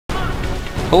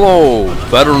Hello,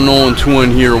 better known to in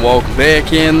here. Welcome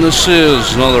back, and this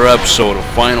is another episode of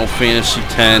Final Fantasy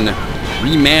X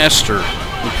Remaster.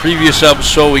 In the previous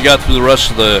episode, we got through the rest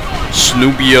of the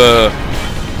Snubia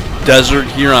desert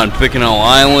here on Bicknell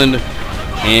Island,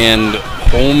 and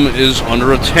home is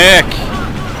under attack.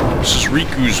 This is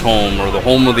Riku's home, or the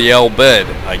home of the Al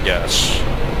Bhed, I guess.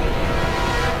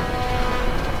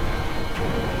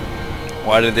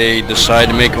 Why did they decide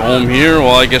to make a home here?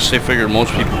 Well, I guess they figured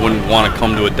most people wouldn't want to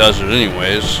come to a desert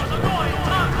anyways.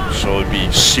 So it'd be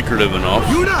secretive enough.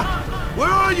 Yuna! Where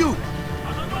are you?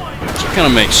 So it kind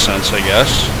of makes sense, I guess.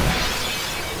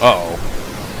 Uh-oh.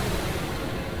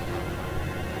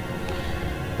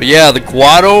 But yeah, the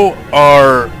Guado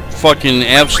are fucking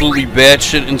absolutely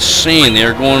batshit insane.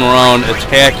 They're going around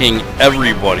attacking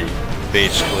everybody,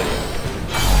 basically.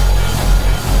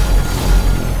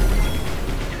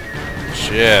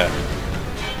 Yeah.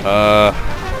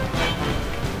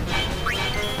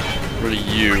 Where are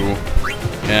you?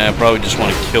 Yeah, I probably just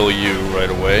want to kill you right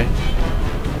away.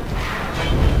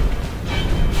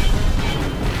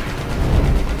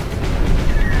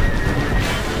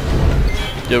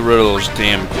 Get rid of those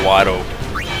damn Guado.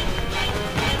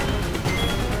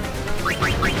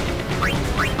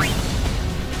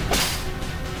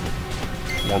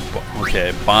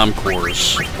 Okay, bomb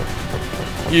cores.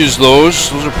 Use those.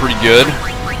 Those are pretty good.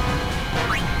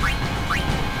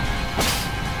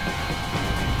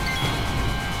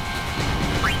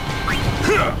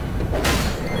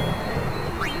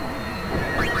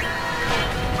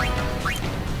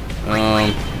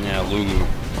 Yeah, Lulu.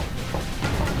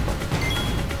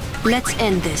 Let's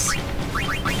end this.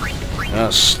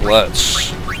 Yes,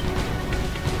 let's.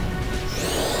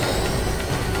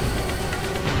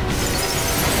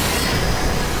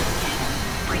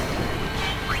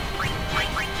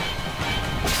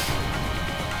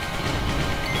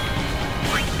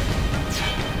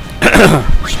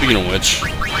 Speaking of which, do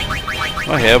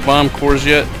I have bomb cores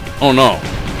yet? Oh no.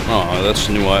 Oh, that's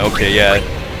a new eye. Okay, yeah. It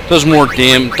does more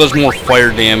fire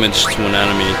damage to an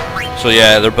enemy. So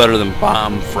yeah, they're better than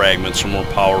bomb fragments, are more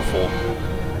powerful.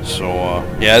 So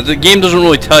yeah, the game doesn't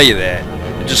really tell you that.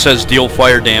 It just says deal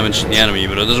fire damage to the enemy,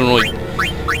 but it doesn't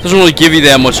really give you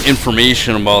that much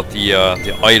information about the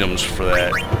items for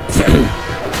that.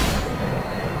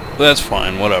 But that's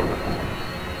fine, whatever.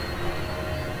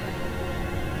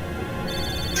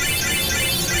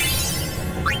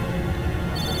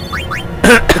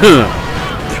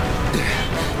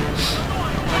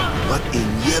 What in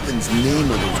Yevon's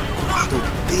name are those Guado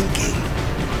thinking?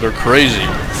 They're crazy.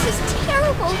 This is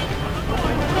terrible.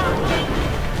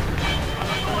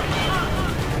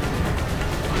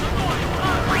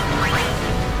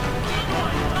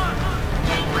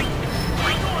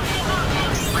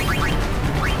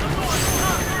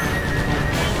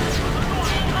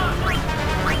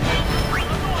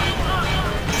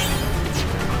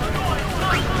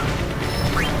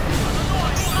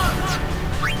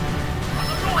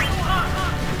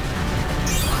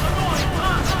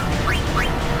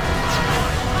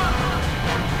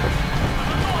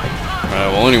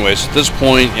 Well, anyways, at this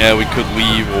point, yeah, we could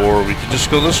leave, or we could just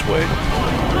go this way.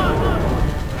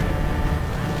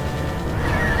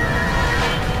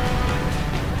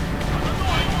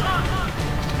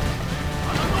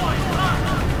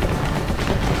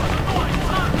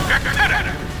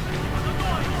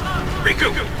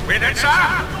 Riku,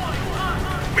 Renetsa!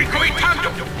 Riku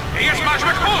Itando! Eyes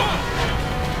Majmako!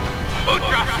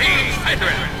 Ultra Fiends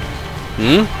Federal!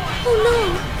 Oh no!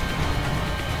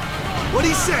 What'd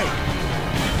he say?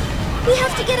 We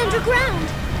have to get underground.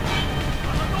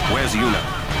 Where's Yuna?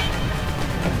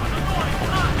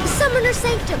 The Summoner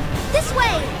Sanctum. This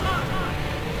way!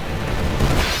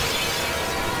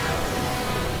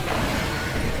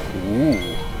 Ooh.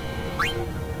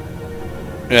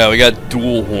 Yeah, we got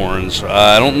dual horns.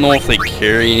 I don't know if they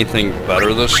carry anything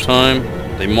better this time.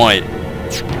 They might.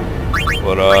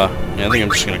 But, yeah, I think I'm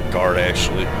just gonna guard,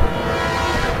 actually.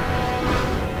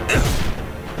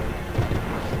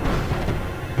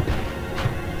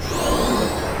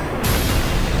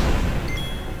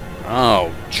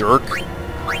 Oh, jerk.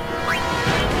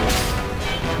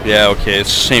 Yeah, okay,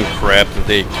 it's the same crap that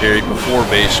they carried before,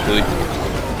 basically.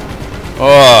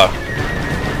 Ah.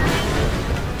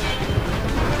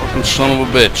 Fucking son of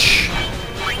a bitch.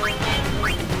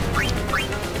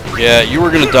 Yeah, you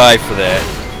were gonna die for that.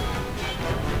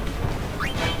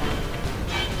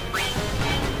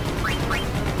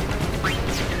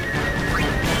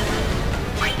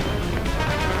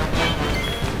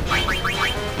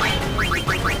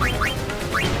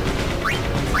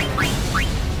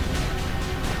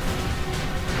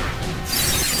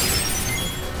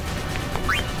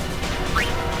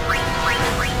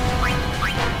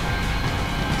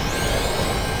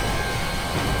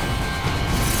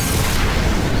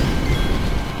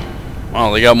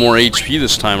 Oh, they got more HP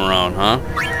this time around, huh?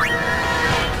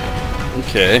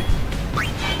 Okay.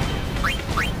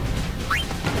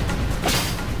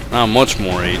 Not much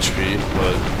more HP,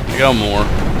 but they got more.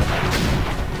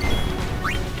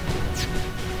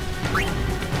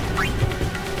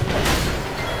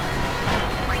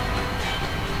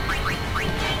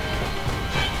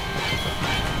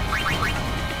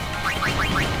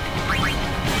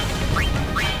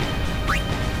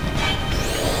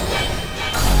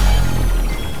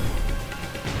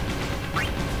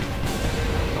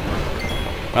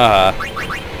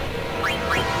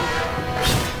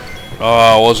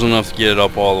 Oh, it wasn't enough to get it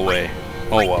up all the way.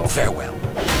 Oh well. Farewell.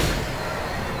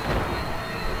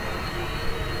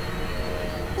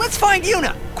 Let's find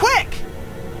Yuna, quick!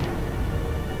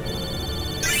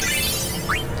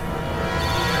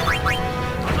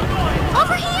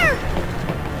 Over here!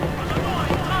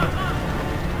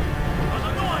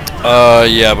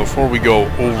 Yeah, before we go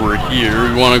over here,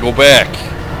 we want to go back.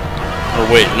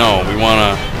 Or wait, no, we want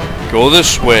to go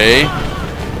this way.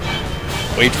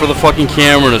 Wait for the fucking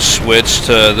camera to switch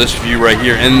to this view right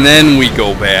here, and then we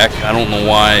go back. I don't know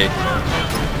why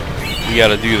we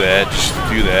gotta do that, just to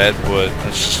do that, but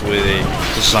that's just the way they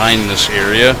designed this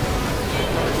area.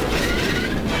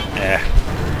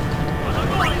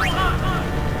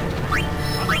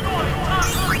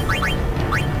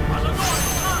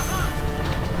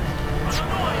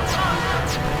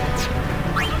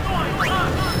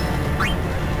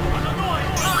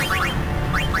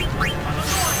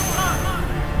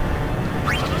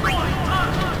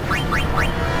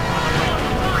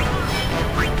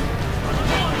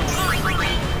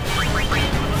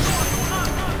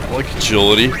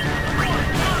 Agility.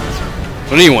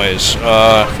 But anyways,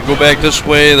 if we go back this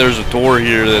way, there's a door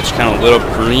here that's kind of lit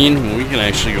up green, and we can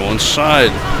actually go inside.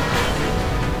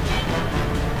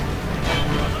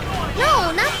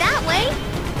 No, not that way.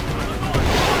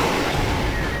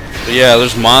 But yeah,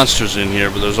 there's monsters in here,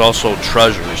 but there's also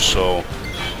treasures, so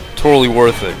totally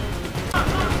worth it.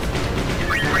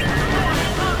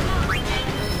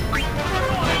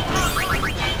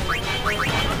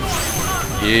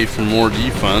 Yay for more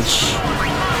defense.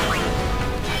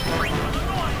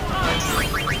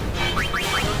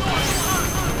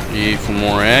 Yay for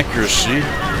more accuracy.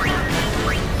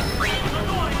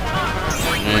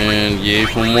 And yay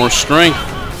for more strength.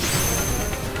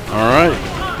 Alright.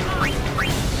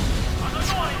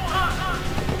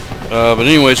 But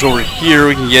anyways, over here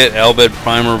we can get Albed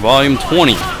Primer Volume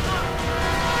 20.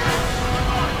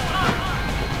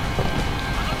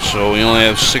 So we only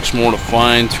have 6 more to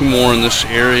find, 2 more in this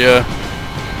area.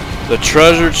 The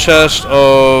treasure chest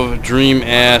of Dream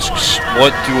asks,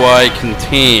 what do I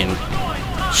contain?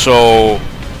 So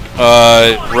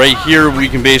right here we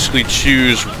can basically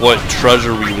choose what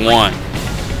treasure we want.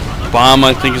 Bomb,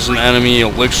 I think, is an enemy.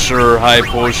 Elixir, High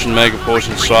Potion, Mega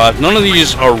Potion, Soft. None of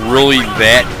these are really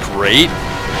that great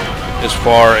as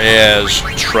far as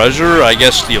treasure. I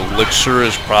guess the Elixir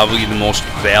is probably the most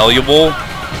valuable.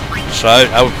 So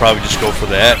I would probably just go for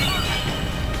that.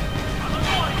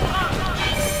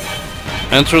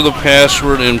 Enter the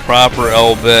password in proper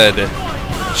Albed.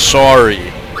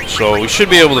 Sorry. So we should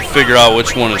be able to figure out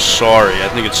which one is sorry. I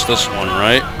think it's this one,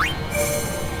 right?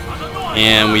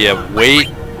 And we have wait,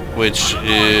 which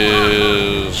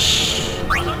is...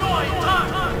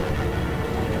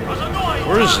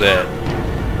 Where is that?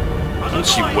 I don't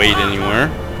see wait anywhere.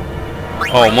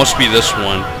 Oh, it must be this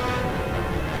one.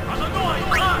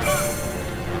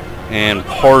 And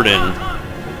pardon,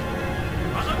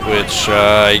 which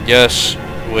I guess,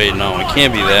 wait, no, it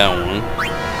can't be that one.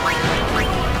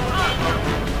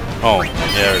 Oh,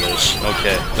 there it is.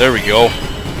 Okay, there we go.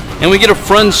 And we get a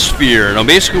friend sphere. Now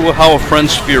basically how a friend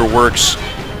sphere works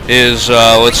is,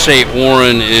 let's say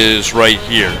Orin is right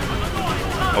here.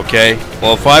 Okay,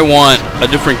 well if I want a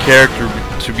different character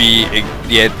to be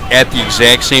at the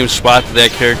exact same spot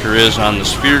that character is on the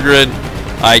sphere grid,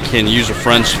 I can use a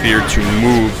friend sphere to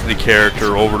move the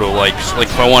character over to, like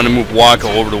if I want to move Waka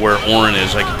over to where Orin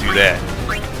is, I can do that.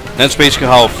 That's basically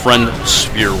how a friend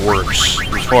sphere works.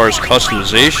 As far as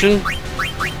customization,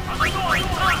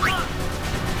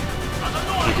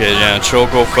 okay, yeah,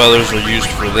 Choco feathers are used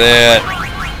for that.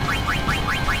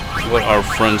 What are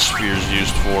friend spheres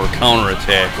used for? Counter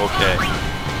attack, okay.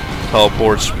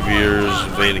 Teleport spheres,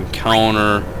 evading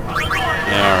counter.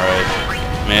 Yeah,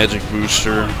 alright. Magic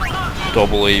booster.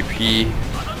 Double AP.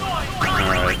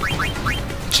 Alright.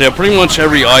 So yeah, pretty much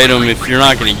every item, if you're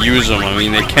not going to use them, I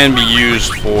mean, they can be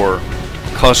used for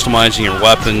customizing your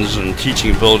weapons and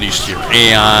teaching abilities to your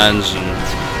Aeons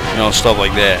and, you know, stuff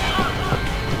like that.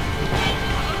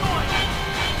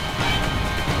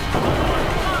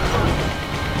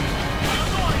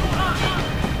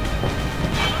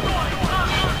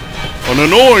 An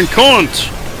annoying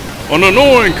cunt! An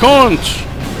annoying cunt!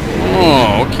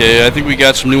 Oh, okay. I think we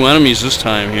got some new enemies this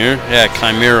time here. Yeah,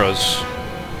 chimeras.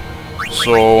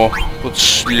 So, let's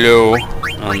slow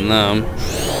on them.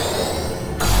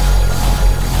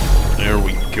 There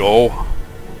we go.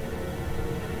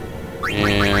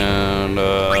 And,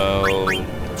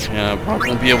 yeah, I probably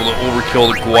won't be able to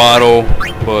overkill the Guado,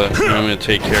 but I'm going to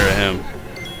take care of him.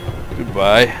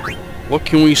 Goodbye. What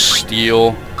can we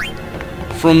steal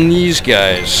from these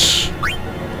guys?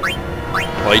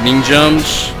 Lightning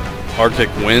gems? Arctic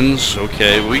winds?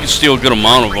 Okay, we can steal a good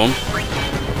amount of them.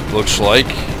 Looks like.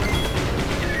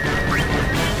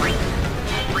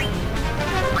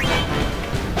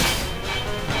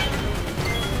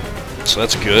 So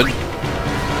that's good.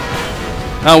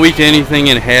 Not weak to anything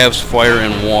and halves fire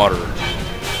and water.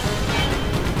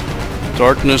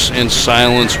 Darkness and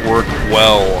silence work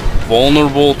well.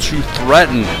 Vulnerable to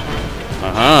threaten.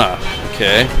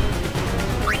 Okay.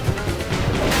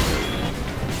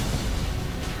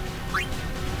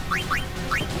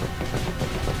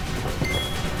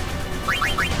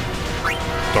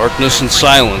 Darkness and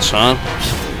silence, huh?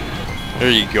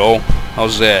 There you go.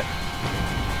 How's that?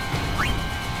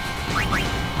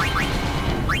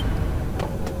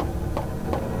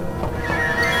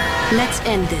 Let's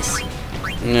end this.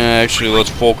 Nah, actually, let's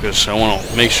focus. I want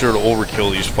to make sure to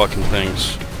overkill these fucking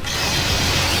things.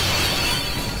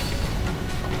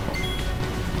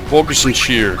 Focus and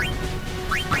cheer.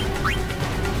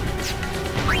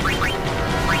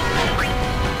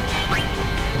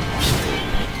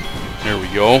 There we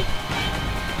go.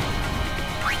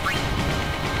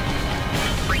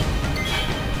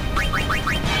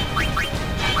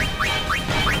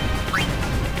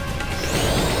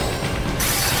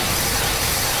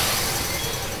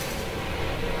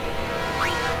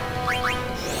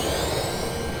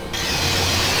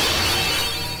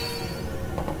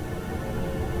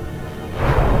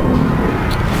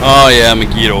 Oh yeah,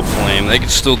 Megiddo Flame. They can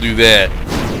still do that.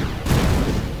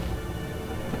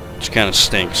 Which kind of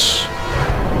stinks.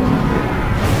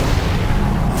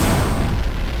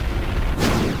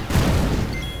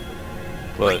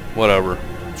 But, whatever.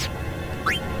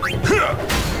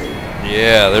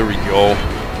 Yeah, there we go.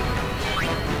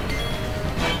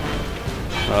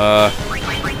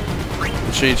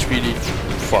 Which HPD?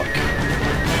 Fuck.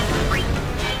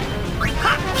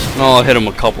 No, I'll hit him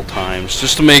a couple times,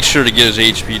 just to make sure to get his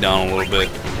HP down a little bit.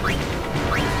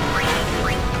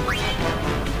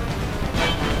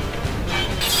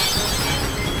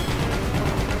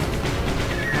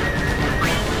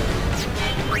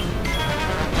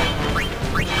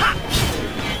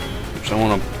 So I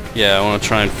want to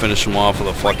try and finish him off with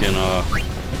a fucking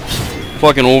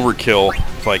overkill,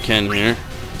 if I can here.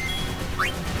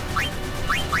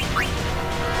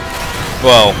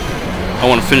 Well, I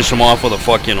want to finish him off with a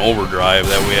fucking overdrive,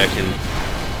 that way I can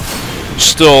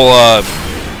still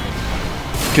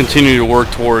continue to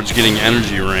work towards getting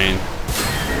energy rain.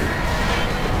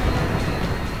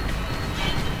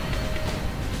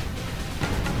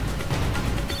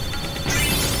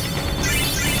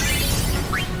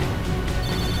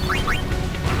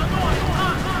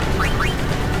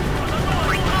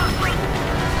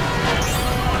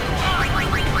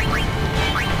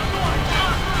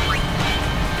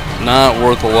 Not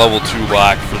worth a level 2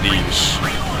 lock for these.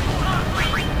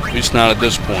 At least not at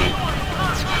this point.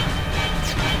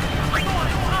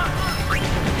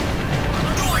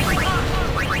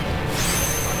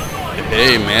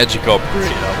 Hey, magic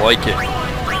upgrade. I like it.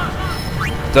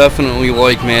 Definitely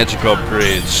like magic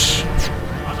upgrades.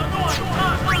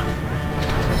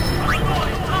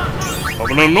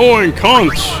 I'm an annoying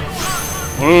cunt!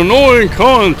 An annoying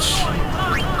cunt!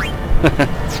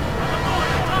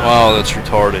 Wow, that's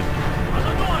retarded.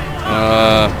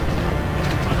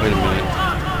 Wait a minute.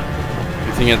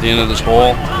 Anything at the end of this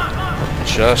hall?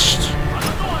 Chest.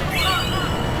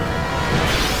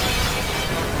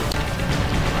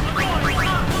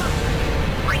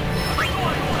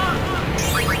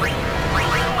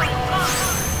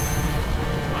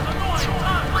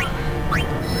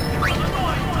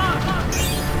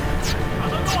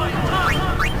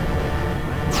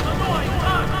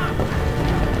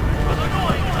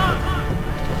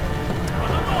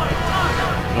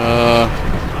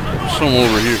 Some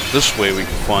over here, this way we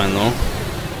can find though.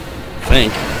 I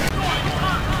think.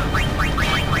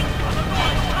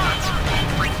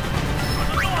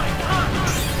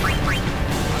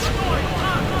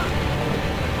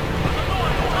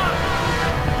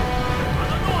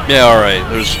 Yeah, alright,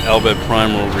 there's Albert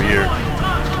Prime over here.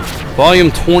 Volume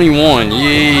 21,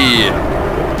 yeah.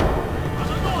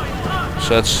 So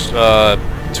that's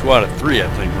 2 out of 3, I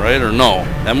think, right? Or no?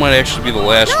 That might actually be the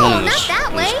last No, one in not this,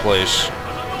 that way. place.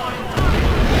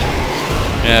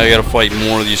 Yeah, I gotta fight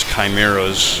more of these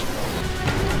chimeras.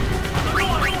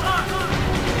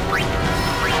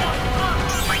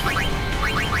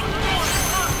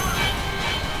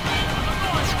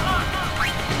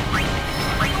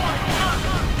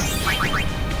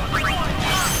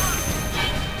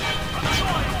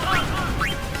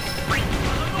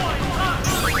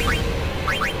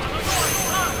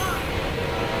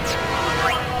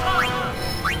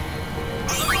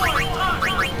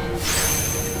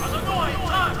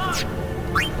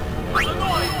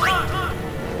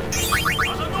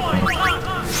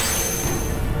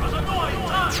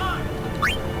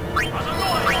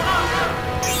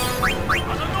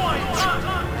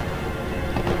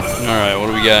 Alright, what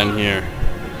do we got in here?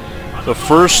 The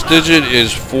first digit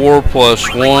is 4 plus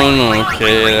 1.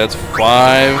 Okay, that's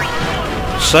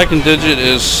 5. Second digit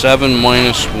is 7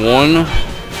 minus 1.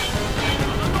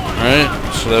 Alright,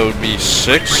 so that would be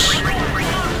 6.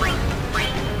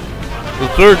 The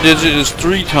third digit is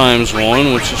 3 times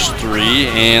 1, which is 3.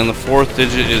 And the fourth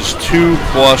digit is 2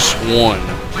 plus 1,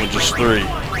 which is 3.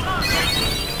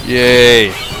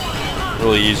 Yay.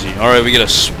 Really easy. Alright, we get a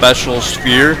special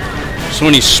sphere. So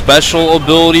any special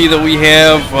ability that we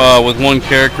have with one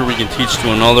character we can teach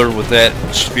to another with that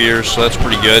sphere, so that's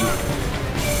pretty good.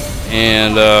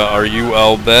 And are you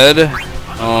Al-Bhed?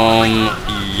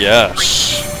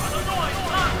 Yes.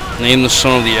 Name the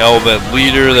son of the Al-Bhed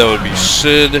leader, that would be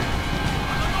Sid.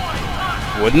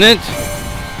 Wouldn't it?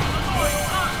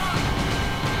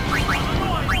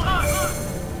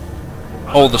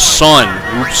 Oh, the son.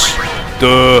 Oops.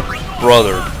 Duh.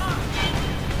 Brother.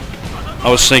 I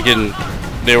was thinking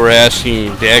they were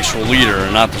asking the actual leader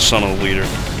and not the son of the leader.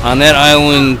 On that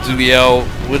island,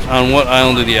 on what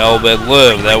island do the Al-Bhed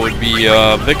live? That would be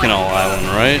Bikanal Island,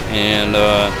 right? And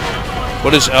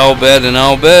what is Al-Bhed and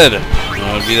Al-Bhed?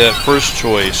 That would be that first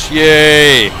choice.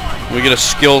 Yay! We get a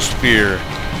skill sphere.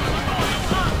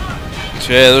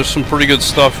 So yeah, there's some pretty good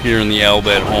stuff here in the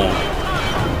Al-Bhed home.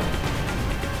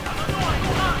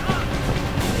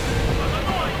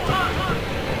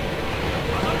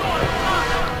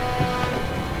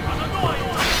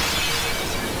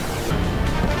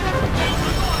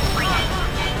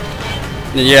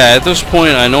 Yeah, at this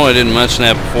point, I know I didn't mention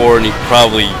that before, and you can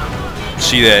probably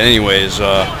see that anyways.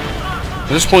 At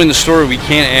this point in the story, we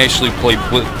can't actually play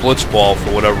Blitzball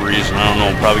for whatever reason. I don't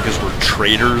know, probably because we're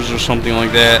traitors or something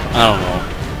like that. I don't know.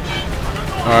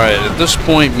 Alright, at this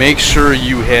point, make sure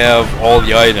you have all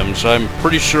the items. I'm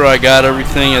pretty sure I got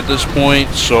everything at this point,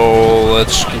 so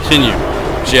let's continue.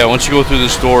 So yeah, once you go through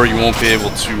this door, you won't be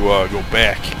able to go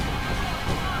back,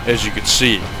 as you can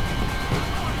see.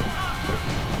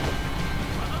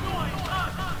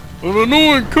 An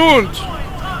annoying cunt!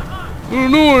 An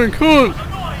annoying cunt!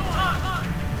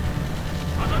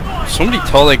 Somebody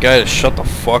tell that guy to shut the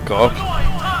fuck up.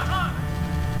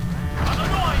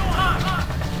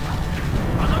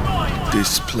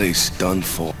 This place done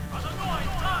for.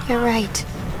 You're right.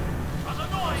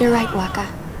 You're right, Waka.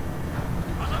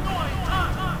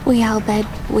 We Al-Bhed,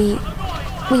 we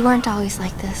weren't always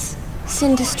like this.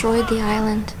 Sin destroyed the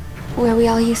island, where we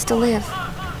all used to live.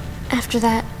 After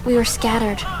that, we were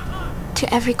scattered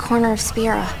to every corner of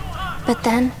Spira. But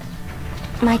then,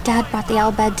 my dad brought the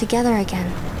Al-Bhed together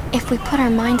again. If we put our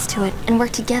minds to it and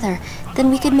worked together, then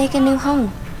we could make a new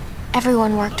home.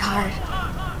 Everyone worked hard.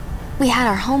 We had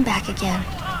our home back again.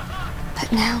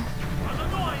 But now,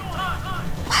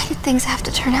 why did things have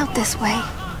to turn out this way?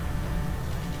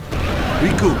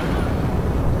 Riku!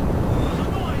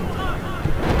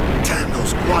 Damn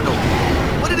those Guado!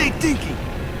 What are they thinking?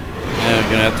 Yeah,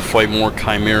 we're gonna have to fight more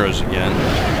chimeras again.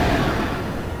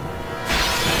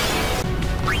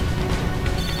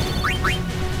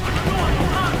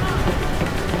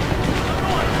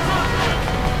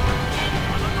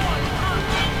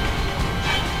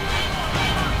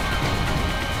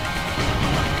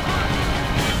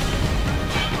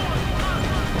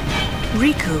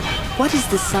 Riku, what is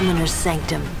the Summoner's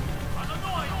Sanctum?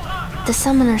 The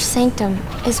Summoner's Sanctum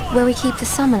is where we keep the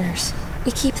summoners.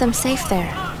 We keep them safe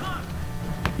there.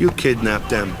 You kidnapped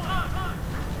them.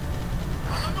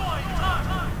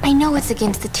 I know it's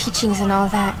against the teachings and all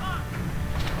that.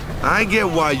 I get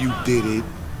why you did it,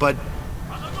 but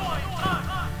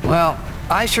Well,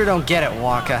 I sure don't get it,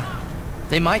 Waka.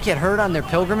 They might get hurt on their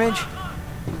pilgrimage?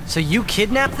 So you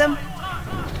kidnap them?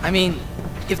 I mean,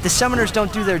 if the summoners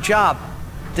don't do their job,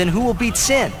 then who will beat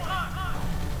Sin?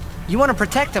 You want to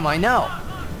protect them, I know.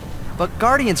 But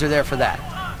Guardians are there for that.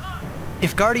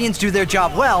 If Guardians do their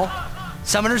job well,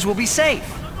 summoners will be safe.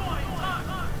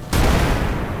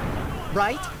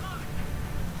 Right?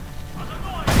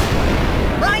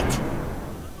 right?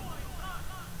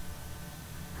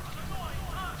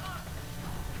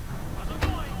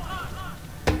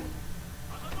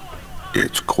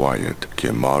 It's quiet.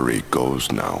 Kimari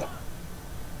goes now.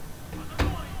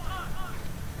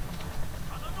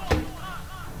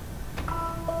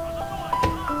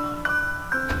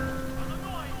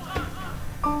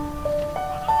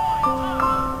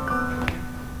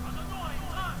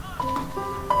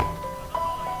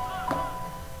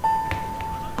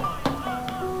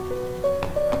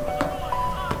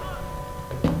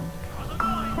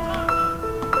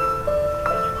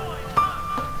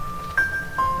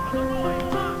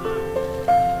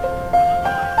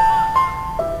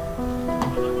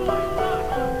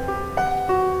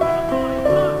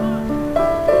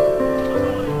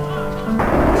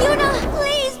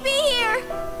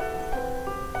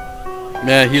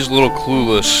 Yeah, he's a little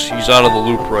clueless. He's out of the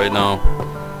loop right now.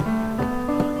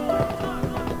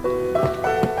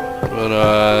 But,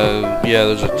 yeah,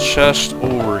 there's a chest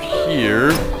over here.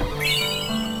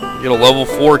 Get a level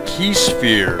 4 key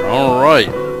sphere. Alright.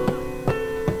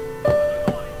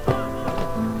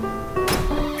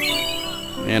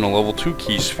 And a level 2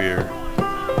 key sphere.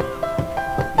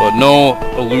 But no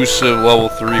elusive level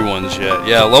 3 ones yet.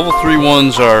 Yeah, level 3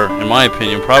 ones are, in my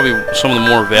opinion, probably some of the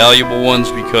more valuable ones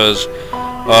because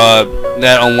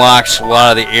that unlocks a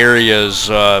lot of the areas,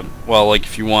 well, like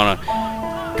if you want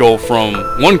to go from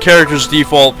one character's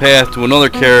default path to another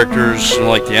character's,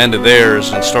 like the end of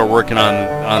theirs, and start working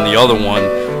on the other one.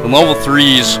 And level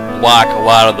 3s block a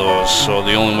lot of those, so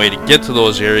the only way to get to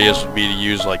those areas would be to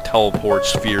use like teleport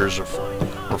spheres or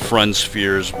friend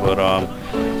spheres. But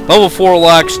level 4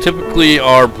 locks typically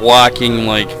are blocking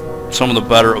like some of the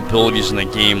better abilities in the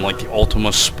game, like the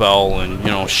Ultima spell and,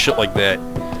 you know, shit like that.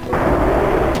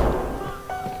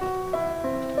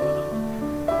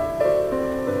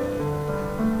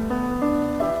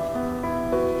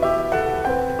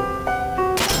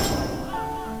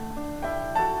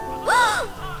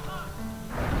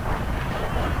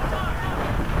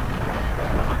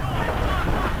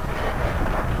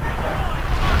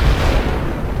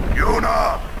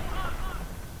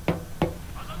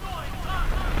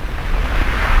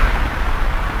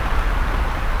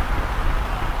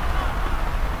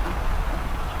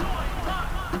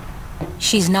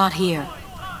 She's not here.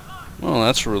 Well,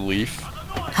 that's a relief.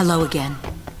 Hello again.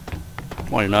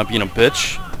 Why, you're not being a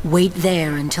bitch? Wait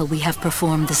there until we have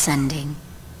performed the sending.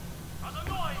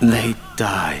 They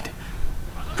died,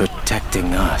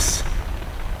 protecting us.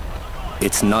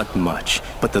 It's not much,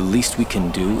 but the least we can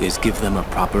do is give them a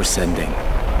proper sending.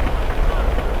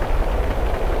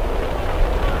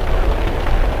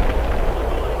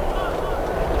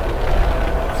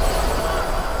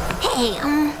 Hey,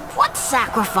 what's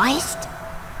sacrificed?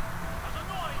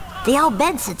 The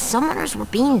Al-Bed said summoners were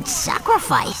being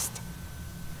sacrificed.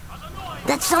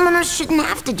 That summoners shouldn't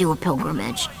have to do a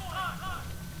pilgrimage.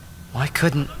 Why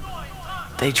couldn't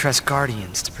they trust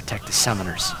guardians to protect the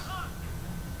summoners?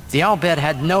 The Al-Bed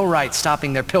had no right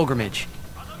stopping their pilgrimage.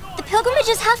 The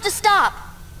pilgrimages have to stop.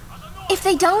 If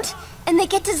they don't, and they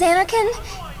get to Xanarkand,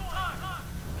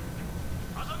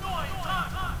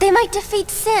 they might defeat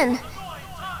Sin.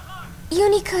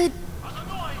 Uni could...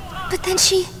 But then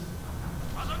she...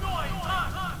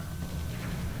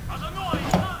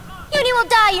 Uni will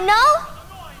die, you know?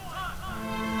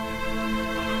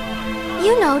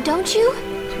 You know, don't you?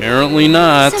 Apparently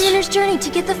not. Summoner's journey to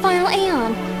get the final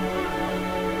Aeon.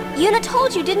 Yuna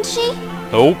told you, didn't she?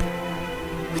 Nope.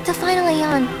 With the final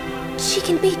Aeon, she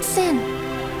can beat Sin.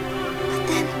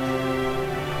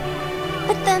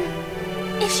 But then,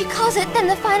 if she calls it, then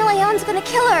the final Aeon's gonna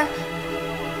kill her.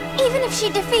 Even if she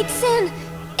defeats Sin,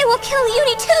 it will kill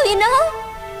Uni too, you know?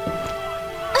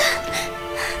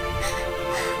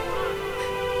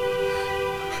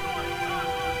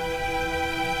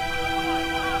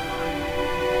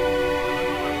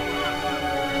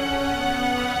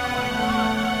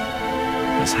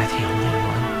 Was I the only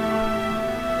one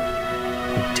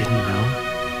who didn't know?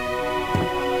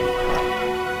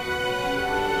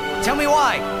 Tell me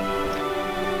why!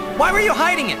 Why were you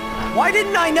hiding it? Why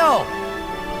didn't I know?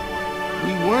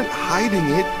 We weren't hiding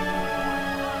it.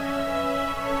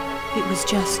 It was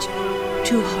just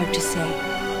too hard to say.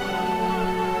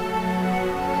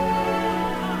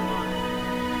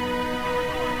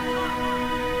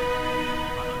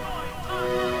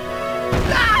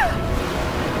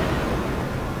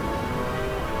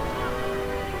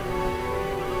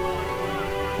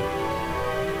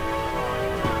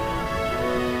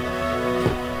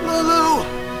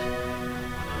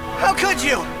 How could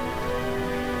you?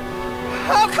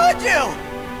 How could you?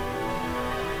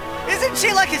 Isn't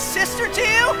she like a sister to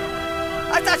you?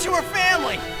 I thought you were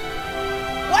family.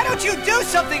 Why don't you do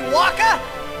something, Waka?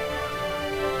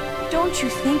 Don't you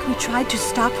think we tried to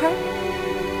stop her?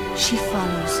 She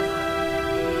follows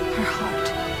her heart.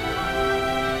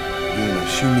 Yuna,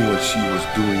 she knew what she was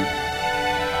doing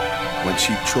when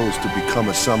she chose to become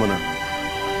a summoner.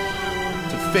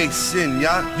 To face sin,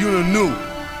 yeah? Yuna knew.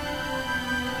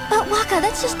 But Waka,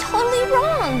 that's just totally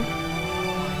wrong.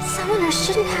 Summoners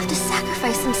shouldn't have to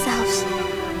sacrifice themselves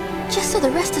just so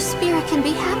the rest of Spirit can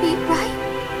be happy, right?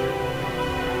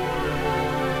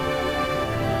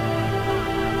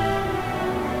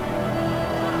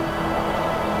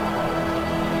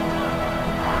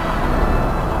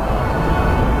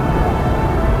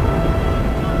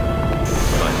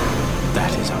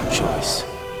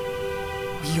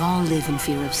 We all live in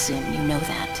fear of sin, you know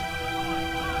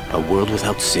that. A world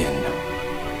without sin.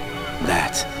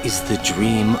 That is the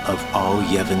dream of all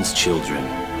Yevon's children.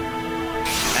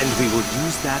 And we will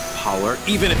use that power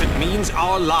even if it means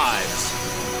our lives.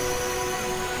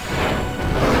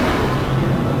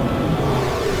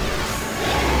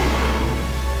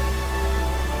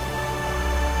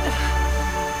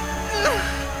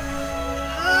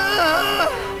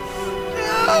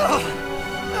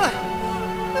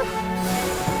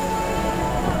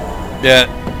 Yeah,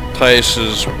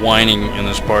 Tice's whining in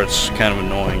this part's kind of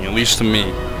annoying, at least to me.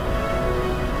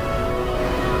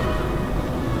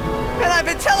 And I've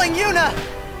been telling Yuna,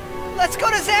 let's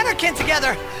go to Xanarkin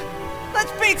together.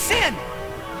 Let's beat Sin.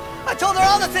 I told her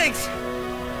all the things.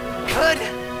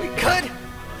 We could.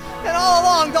 And all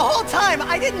along, the whole time,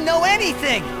 I didn't know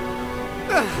anything.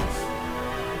 But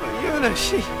Yuna,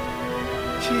 she'd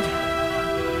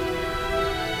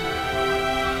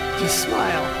just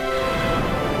smile.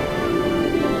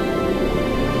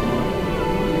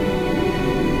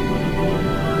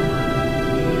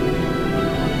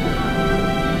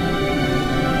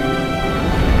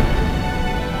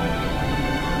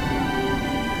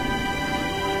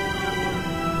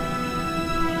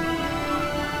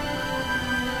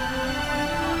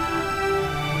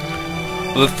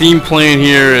 The theme playing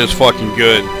here is fucking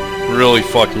good. Really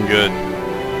fucking good.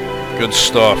 Good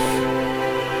stuff.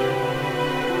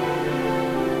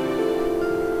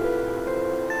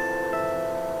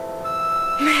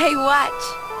 Hey, watch.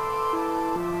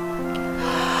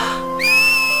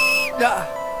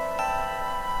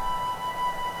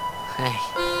 Hey,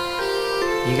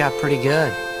 you got pretty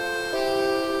good.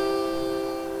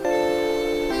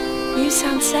 You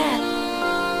sound sad.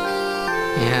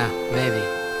 Yeah, maybe.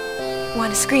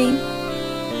 Want to scream?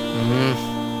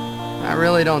 I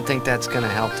really don't think that's gonna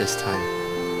help this time.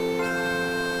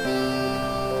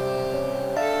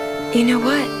 You know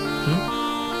what?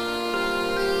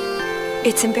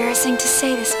 It's embarrassing to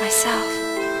say this myself,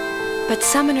 but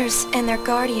summoners and their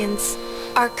guardians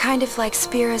are kind of like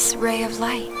Spira's ray of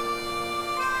light.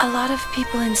 A lot of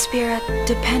people in Spira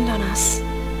depend on us.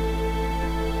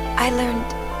 I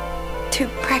learned to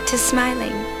practice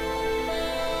smiling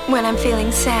when I'm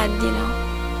feeling sad, you know.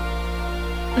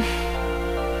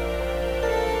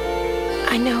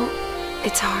 I know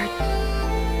it's hard.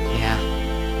 Yeah,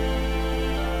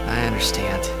 I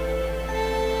understand.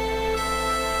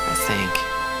 I think.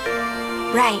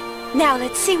 Right. Now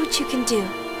let's see what you can do.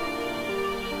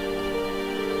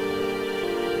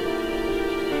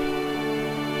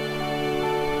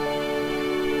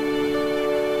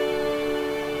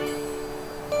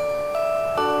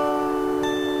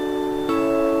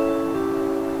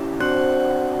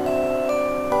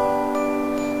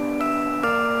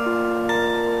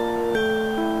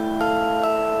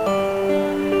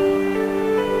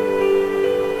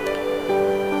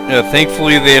 Yeah,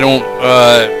 thankfully they don't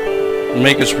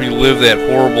make us relive that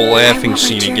horrible laughing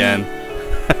scene again.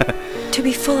 To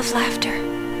be full of laughter.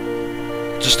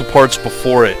 Just the parts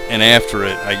before it and after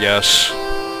it, I guess.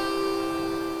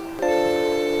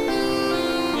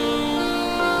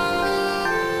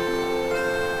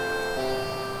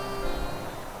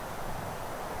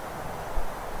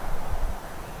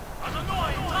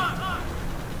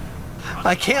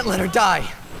 I can't let her die.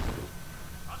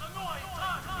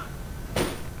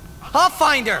 I'll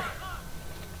find her!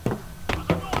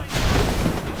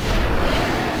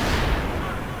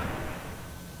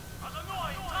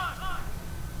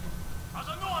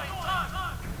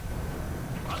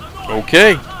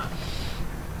 Okay.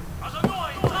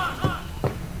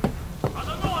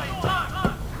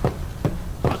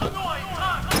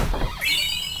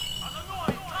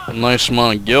 A nice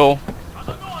amount of gil.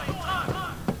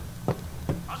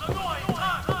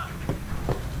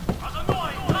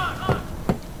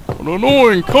 An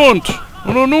annoying cunt!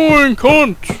 An annoying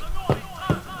cunt!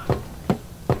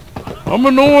 I'm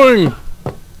annoying!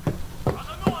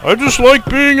 I just like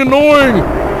being annoying!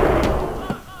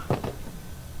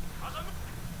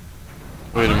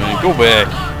 go back.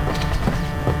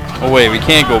 Oh wait, we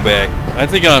can't go back. I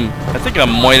think I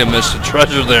might have missed a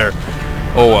treasure there.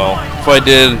 Oh well. If I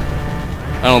did,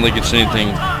 I don't think it's anything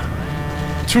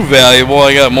too valuable.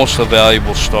 I got most of the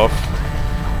valuable stuff.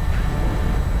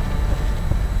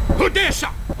 Odessa!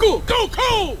 Go, go,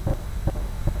 go!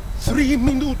 3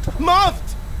 minutes,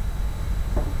 Maft!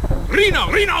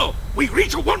 Reno! We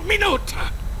reach 1 minute!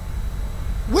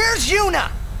 Where's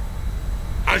Yuna?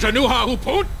 Ajanuha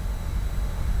Huput?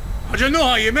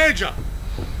 Ajanuha Yemeja!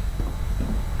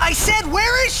 I said,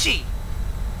 where is she?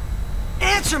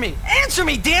 Answer me! Answer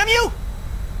me, damn you!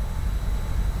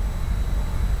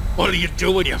 What'll you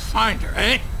do when you find her,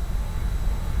 eh?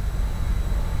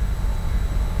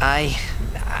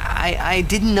 I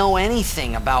didn't know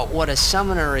anything about what a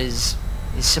summoner is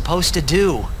supposed to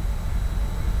do.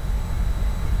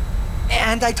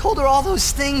 And I told her all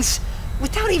those things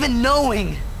without even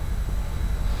knowing.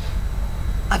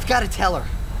 I've got to tell her.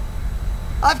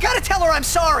 I've got to tell her I'm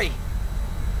sorry.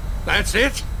 That's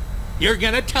it? You're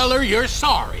gonna tell her you're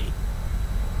sorry.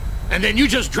 And then you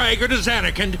just drag her to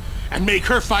Zanarkand and make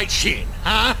her fight Shin,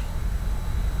 huh?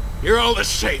 You're all the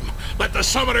same. Let the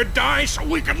summoner die so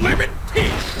we can live in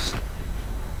peace.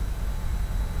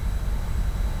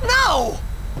 No!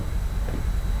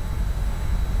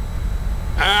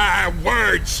 Ah,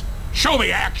 words. Show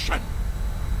me action.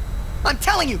 I'm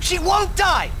telling you, she won't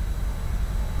die!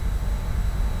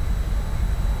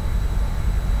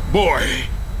 Boy,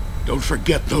 don't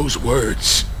forget those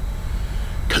words.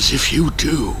 'Cause if you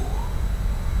do,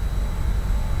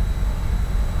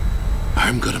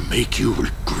 I'm gonna make you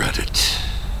regret it.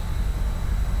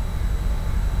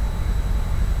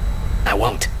 I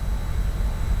won't.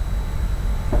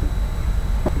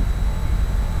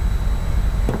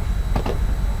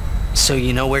 So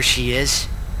you know where she is?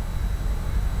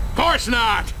 Of course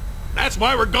not! That's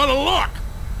why we're gonna look!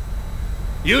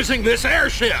 Using this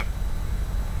airship!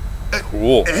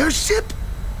 Cool. Airship?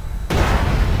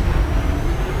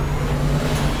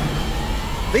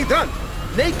 They done.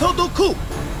 NATO Doku.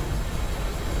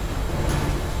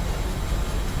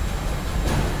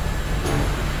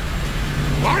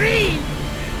 Marine!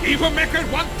 Even make it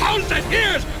 1,000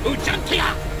 years,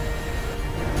 Ujantia!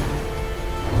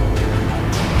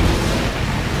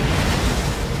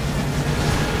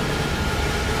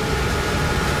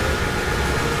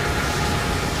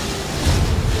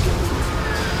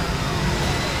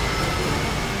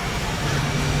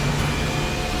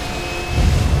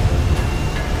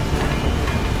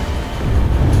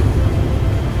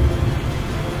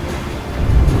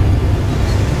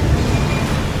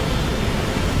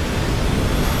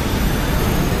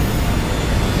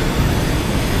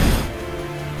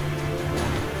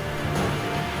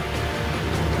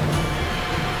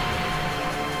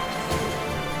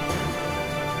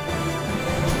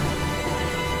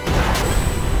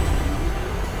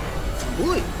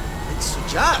 Uy, it's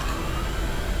Jack.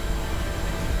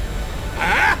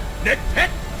 Ah? Nit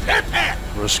pit, pit, pit!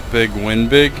 Risk big, win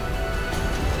big.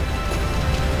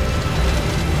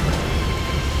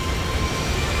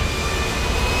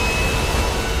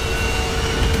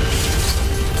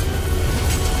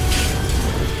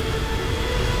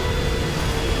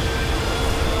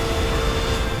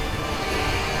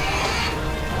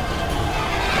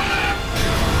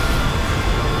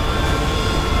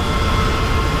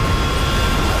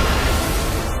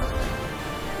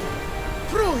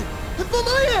 Freud,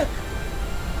 Vamayak!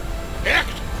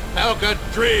 Echt? Elke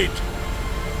dreht!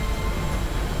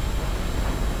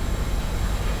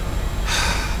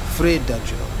 Fredda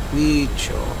Joe,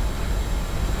 Wicho.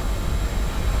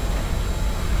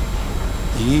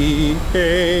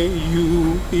 E-A-U-E.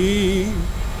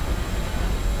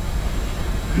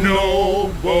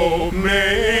 Nobo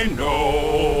meno.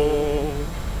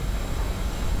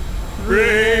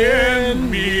 Re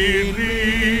mi ri.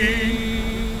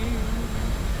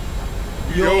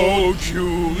 Yo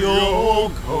chu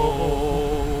yo ko.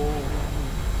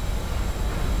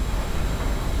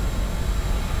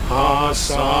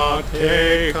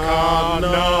 Hasate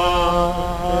kanae.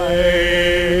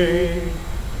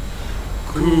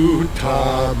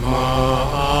 Kutamae.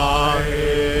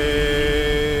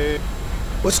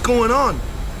 What's going on?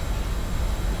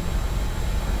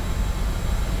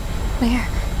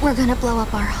 We're gonna blow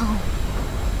up our home.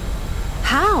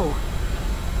 How?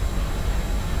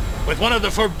 With one of the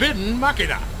forbidden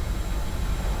machina.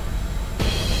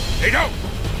 Hey, go!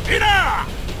 Ida!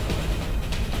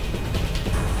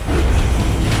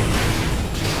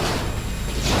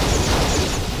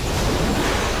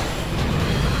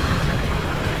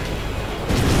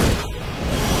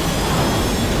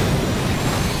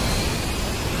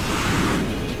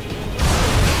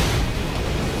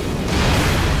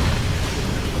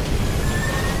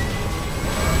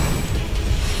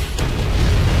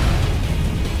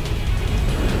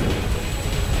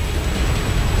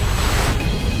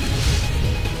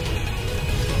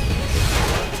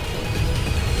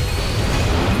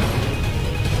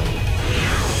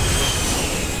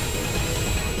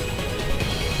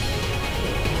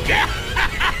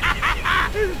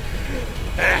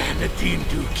 den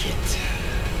du Kind.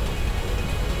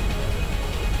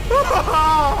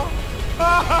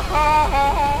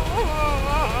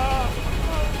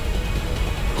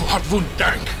 Gott wund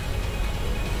Dank.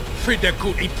 Für der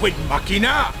guten Puin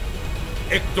Machina.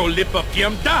 Ecto lippa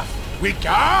piemta.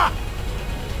 Wika.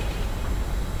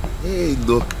 Hey,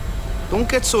 look. Don't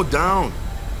get so down.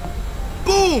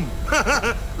 Boom!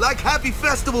 Like happy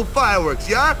festival fireworks,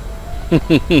 yeah?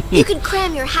 You could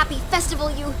cram your happy festival,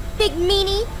 you big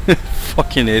meanie.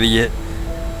 Fucking idiot.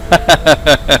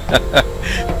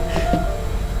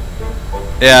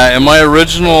 Yeah, in my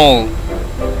original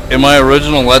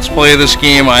Let's Play of this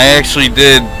game, I actually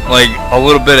did like a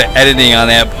little bit of editing on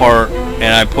that part,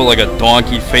 and I put like a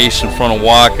donkey face in front of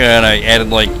Waka, and I added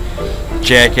like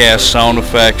jackass sound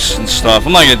effects and stuff.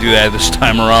 I'm not gonna do that this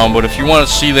time around, but if you want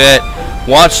to see that,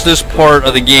 watch this part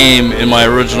of the game in my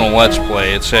original Let's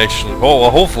Play. It's actually, oh,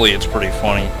 well, hopefully it's pretty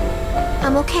funny.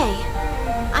 I'm okay.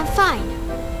 I'm fine.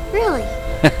 Really.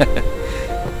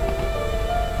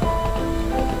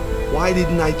 Why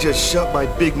didn't I just shut my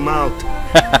big mouth?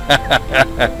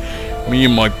 Me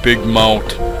and my big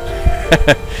mouth.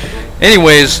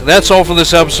 Anyways, that's all for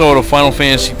this episode of Final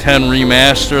Fantasy X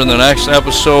Remaster. In the next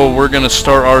episode, we're going to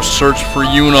start our search for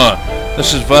Yuna.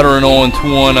 This is Veteran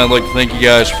 021. I'd like to thank you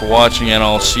guys for watching, and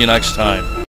I'll see you next time.